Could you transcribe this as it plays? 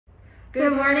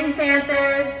Good morning,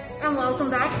 Panthers, and welcome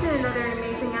back to another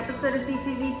amazing episode of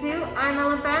CTV2. I'm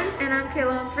Ella Ben, and I'm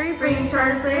Kayla Humphrey, bringing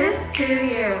Charter's latest to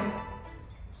you.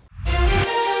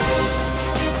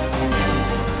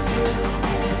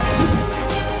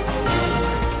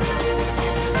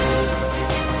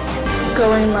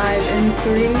 Going live in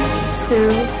 3,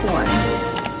 2, 1.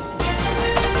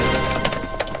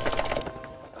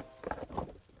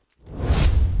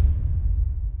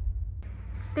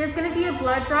 There's going to be a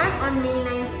blood drive on May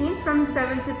 19th from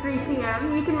 7 to 3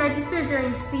 p.m. You can register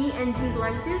during C and D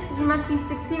lunches. You must be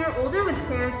 16 or older with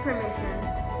parents'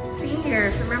 permission.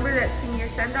 Seniors, remember that senior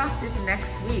send-off is next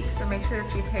week, so make sure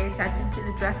that you pay attention to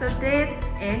the dress-up days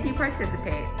and you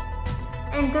participate.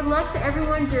 And good luck to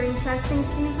everyone during testing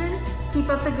season. Keep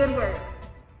up the good work.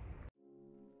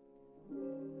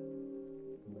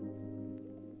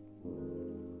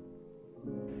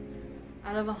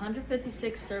 Out of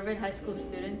 156 surveyed high school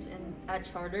students at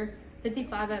Charter,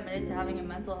 55 admitted to having a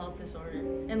mental health disorder.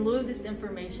 In lieu of this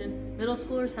information, middle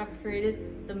schoolers have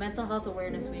created the Mental Health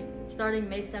Awareness Week, starting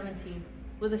May 17th,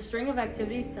 with a string of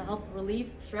activities to help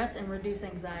relieve stress and reduce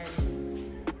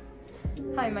anxiety.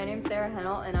 Hi, my name's Sarah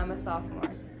Hennel and I'm a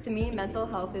sophomore. To me, mental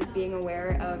health is being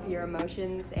aware of your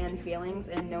emotions and feelings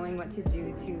and knowing what to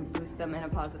do to boost them in a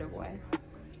positive way.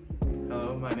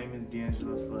 Hello, my name is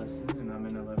D'Angelo Celestin and I'm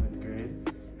in 11th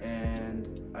grade,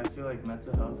 and I feel like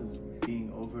mental health is being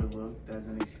overlooked as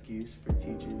an excuse for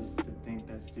teachers to think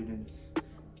that students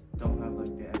don't have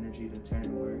like the energy to turn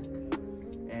in work,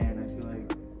 and I feel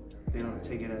like they don't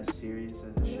take it as serious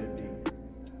as it should be.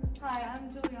 Hi,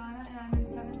 I'm Juliana and I'm in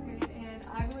 7th grade, and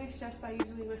I relieve stress by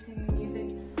usually listening to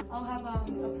music. I'll have a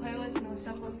playlist and I'll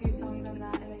shuffle a few songs on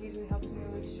that, and it usually helps me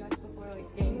relieve stress before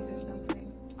like games or something.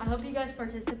 I hope you guys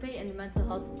participate in the Mental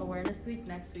Health Awareness Week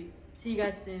next week. See you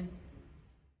guys soon.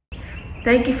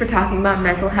 Thank you for talking about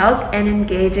mental health and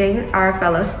engaging our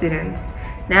fellow students.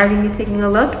 Now we're going to be taking a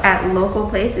look at local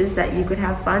places that you could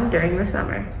have fun during the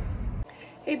summer.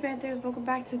 Hey Panthers, welcome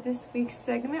back to this week's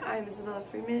segment. I'm Isabella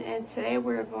Freeman, and today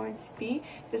we're going to be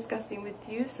discussing with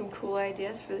you some cool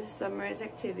ideas for this summer's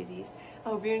activities. I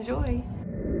hope you enjoy.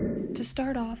 To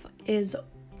start off is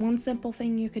one simple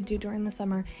thing you could do during the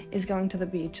summer is going to the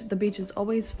beach. The beach is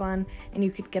always fun and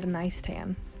you could get a nice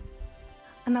tan.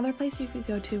 Another place you could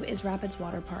go to is Rapids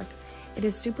Water Park. It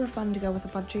is super fun to go with a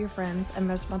bunch of your friends, and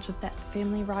there's a bunch of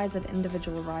family rides and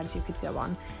individual rides you could go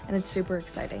on, and it's super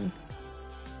exciting.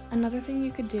 Another thing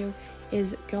you could do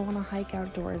is go on a hike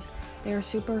outdoors. They are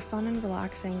super fun and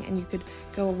relaxing, and you could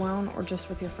go alone or just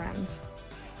with your friends.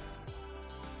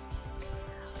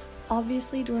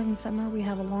 Obviously, during summer, we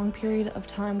have a long period of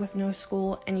time with no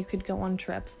school, and you could go on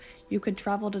trips. You could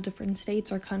travel to different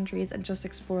states or countries and just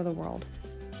explore the world.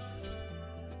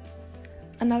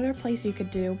 Another place you could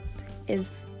do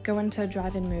is go into a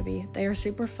drive-in movie. They are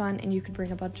super fun, and you could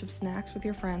bring a bunch of snacks with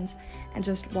your friends and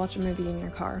just watch a movie in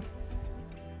your car.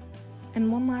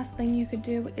 And one last thing you could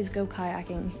do is go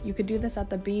kayaking. You could do this at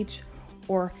the beach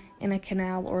or in a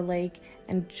canal or lake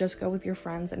and just go with your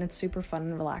friends, and it's super fun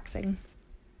and relaxing.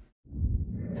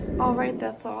 Alright,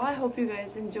 that's all. I hope you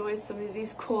guys enjoyed some of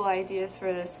these cool ideas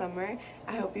for this summer.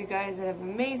 I hope you guys have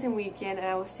an amazing weekend, and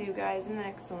I will see you guys in the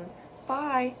next one.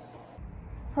 Bye!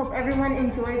 Hope everyone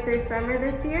enjoys their summer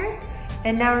this year.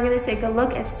 And now we're going to take a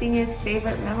look at seniors'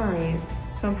 favorite memories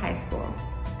from high school.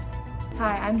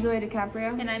 Hi, I'm Julia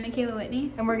DiCaprio. And I'm Michaela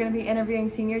Whitney. And we're going to be interviewing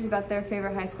seniors about their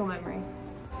favorite high school memory.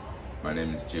 My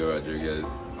name is Gio Rodriguez.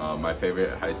 My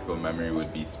favorite high school memory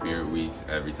would be Spirit Weeks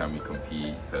every time we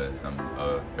compete, because I'm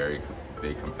a very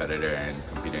big competitor and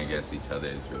competing against each other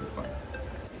is really fun.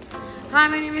 Hi,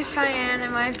 my name is Cheyenne,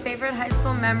 and my favorite high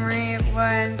school memory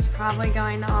was probably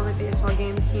going to all the baseball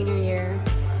games senior year.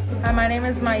 Hi, my name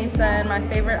is Maisa, and my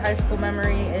favorite high school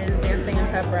memory is dancing in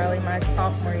pep rally my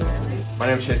sophomore year. My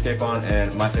name is Chase Capon,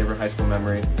 and my favorite high school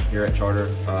memory here at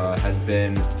Charter has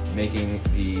been making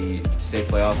the state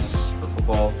playoffs for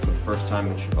football for the first time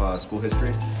in school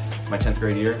history, my 10th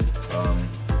grade year. It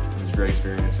was a great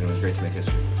experience, and it was great to make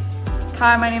history.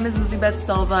 Hi, my name is Elizabeth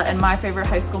Silva, and my favorite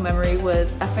high school memory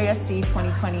was FASC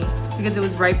 2020 because it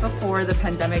was right before the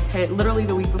pandemic hit, literally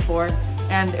the week before,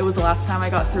 and it was the last time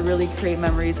I got to really create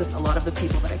memories with a lot of the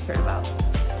people that I cared about.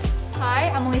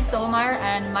 Hi, I'm Elise Stollmeyer,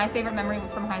 and my favorite memory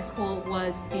from high school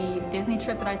was the Disney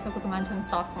trip that I took with Memento in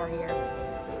sophomore year.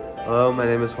 Hello, my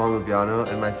name is Juan Lubiano,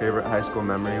 and my favorite high school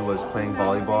memory was playing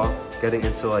volleyball, getting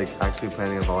into actually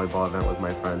planning a volleyball event with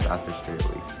my friends after Spirit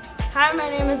Week. Hi, my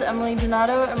name is Emily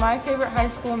Donato, and my favorite high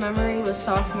school memory was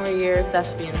sophomore year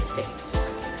Thespian States.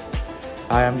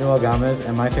 Hi, I'm Joel Gomez,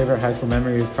 and my favorite high school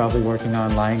memory is probably working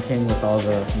on Lion King with all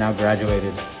the now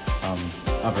graduated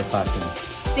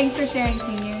upperclassmen. Thanks for sharing,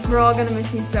 seniors. We're all gonna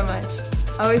miss you so much.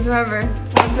 Always remember,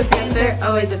 once a Panther,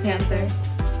 always a Panther.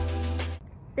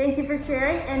 Thank you for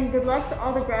sharing, and good luck to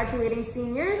all the graduating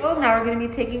seniors. So now we're going to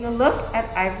be taking a look at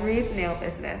Ivory's nail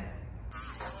business.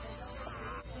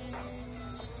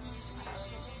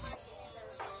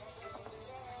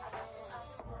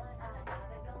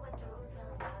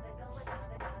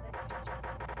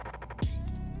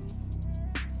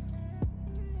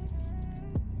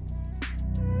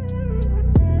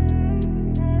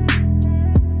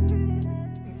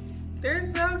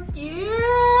 They're so cute.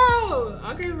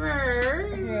 Okay,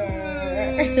 bird.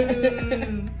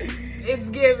 It's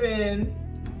given.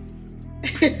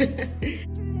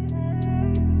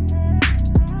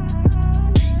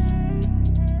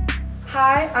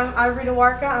 Hi, I'm Ivory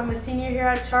DeWarka. I'm a senior here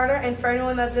at Charter, and for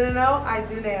anyone that didn't know, I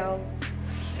do nails.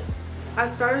 I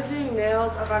started doing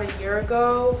nails about a year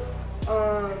ago.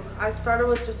 I started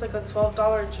with just like a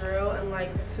 $12 drill and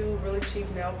like 2 really cheap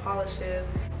nail polishes.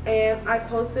 And I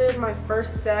posted my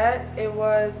first set. It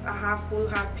was a half blue,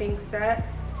 half pink set,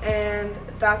 and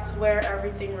that's where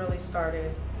everything really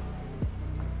started.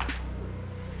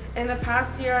 In the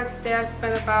past year, I'd say I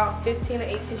spent about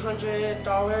 $1,500 to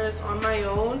 $1,800 on my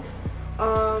own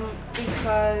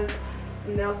because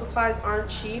nail supplies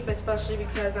aren't cheap, especially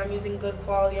because I'm using good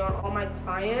quality on all my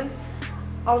clients.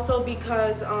 Also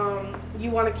because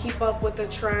you want to keep up with the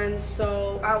trends.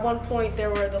 So at one point there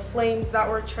were the flames that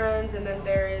were trends, and then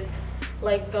there is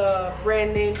like the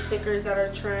brand name stickers that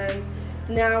are trends.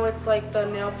 Now it's like the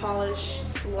nail polish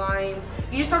lines.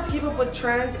 You just have to keep up with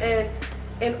trends, and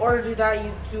in order to do that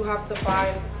you do have to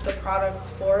buy the products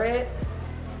for it.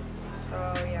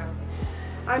 So yeah.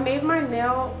 I made my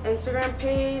nail Instagram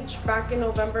page back in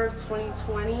November of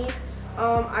 2020.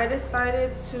 I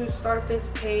decided to start this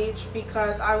page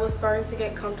because I was starting to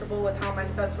get comfortable with how my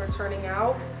sets were turning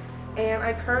out, and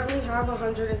I currently have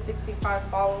 165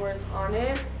 followers on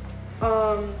it.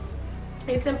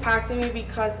 It's impacting me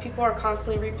because people are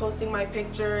constantly reposting my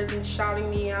pictures and shouting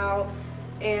me out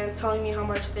and telling me how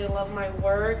much they love my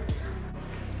work,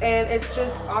 and it's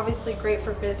just obviously great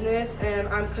for business, and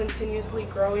I'm continuously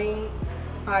growing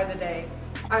by the day.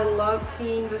 I love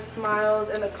seeing the smiles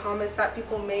and the comments that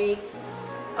people make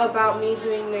about me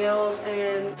doing nails,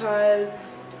 and because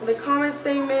the comments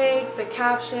they make, the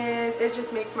captions, it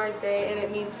just makes my day, and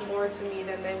it means more to me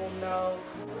than they will know.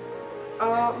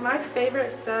 My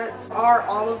favorite sets are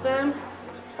all of them,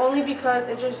 only because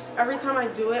it just, every time I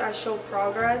do it I show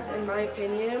progress in my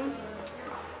opinion.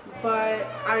 But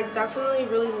I definitely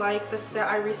really like the set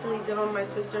I recently did on my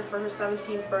sister for her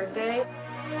 17th birthday.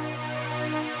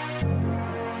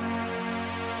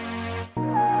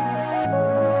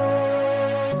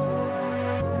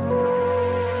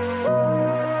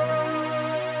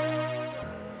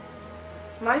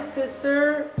 My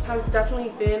sister has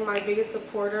definitely been my biggest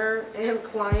supporter and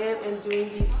client in doing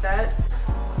these sets.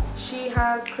 She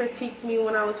has critiqued me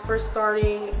when I was first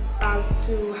starting as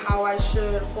to how I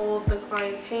should hold the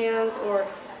client's hands or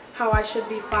how I should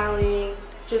be filing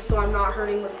just so I'm not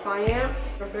hurting the client.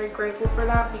 I'm very grateful for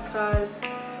that because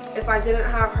if I didn't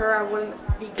have her, I wouldn't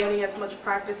be getting as much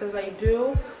practice as I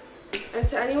do. And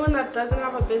to anyone that doesn't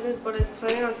have a business but is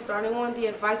planning on starting one, the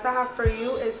advice I have for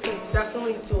you is to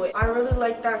definitely do it. I really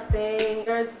like that saying,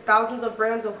 there's thousands of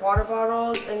brands of water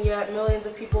bottles and yet millions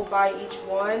of people buy each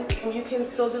one. And you can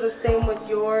still do the same with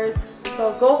yours.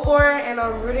 So go for it, and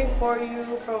I'm rooting for you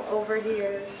from over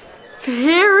here.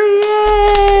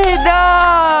 Period!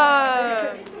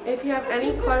 No! If you have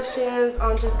any questions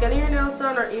on just getting your nails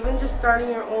done or even just starting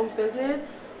your own business,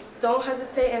 don't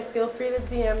hesitate and feel free to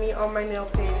DM me on my nail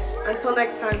page. Until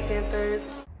next time, Panthers.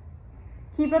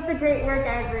 Keep up the great work,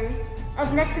 Ivory.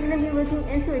 Up next, we're going to be looking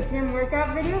into a gym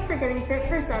workout video for getting fit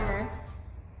for summer.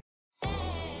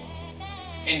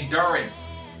 Endurance,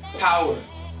 power,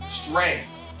 strength.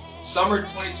 Summer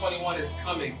 2021 is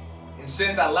coming, and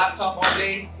sitting at that laptop all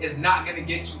day is not going to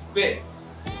get you fit.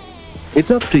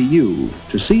 It's up to you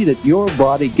to see that your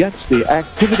body gets the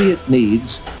activity it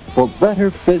needs for better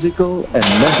physical and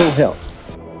mental health.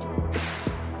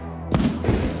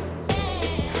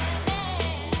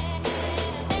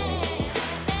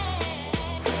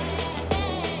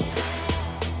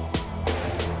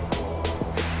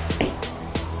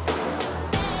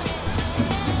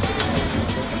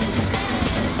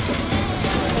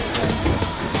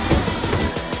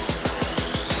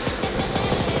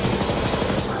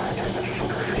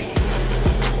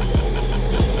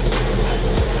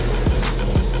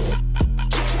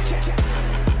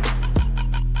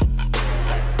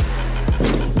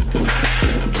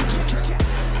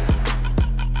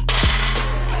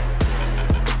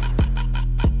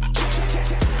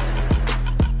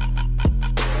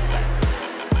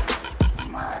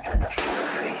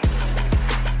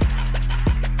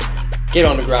 Get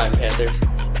on the grind, Panthers.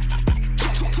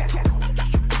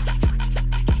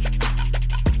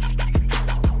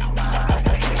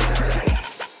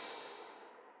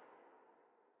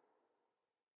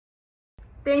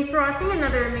 Thanks for watching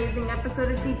another amazing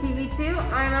episode of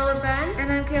CTV2. I'm Ella Ben. And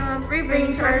I'm Kayla Humphrey,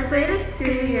 bringing Charter's latest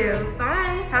to you.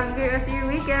 Bye. Have a great rest of your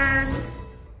weekend.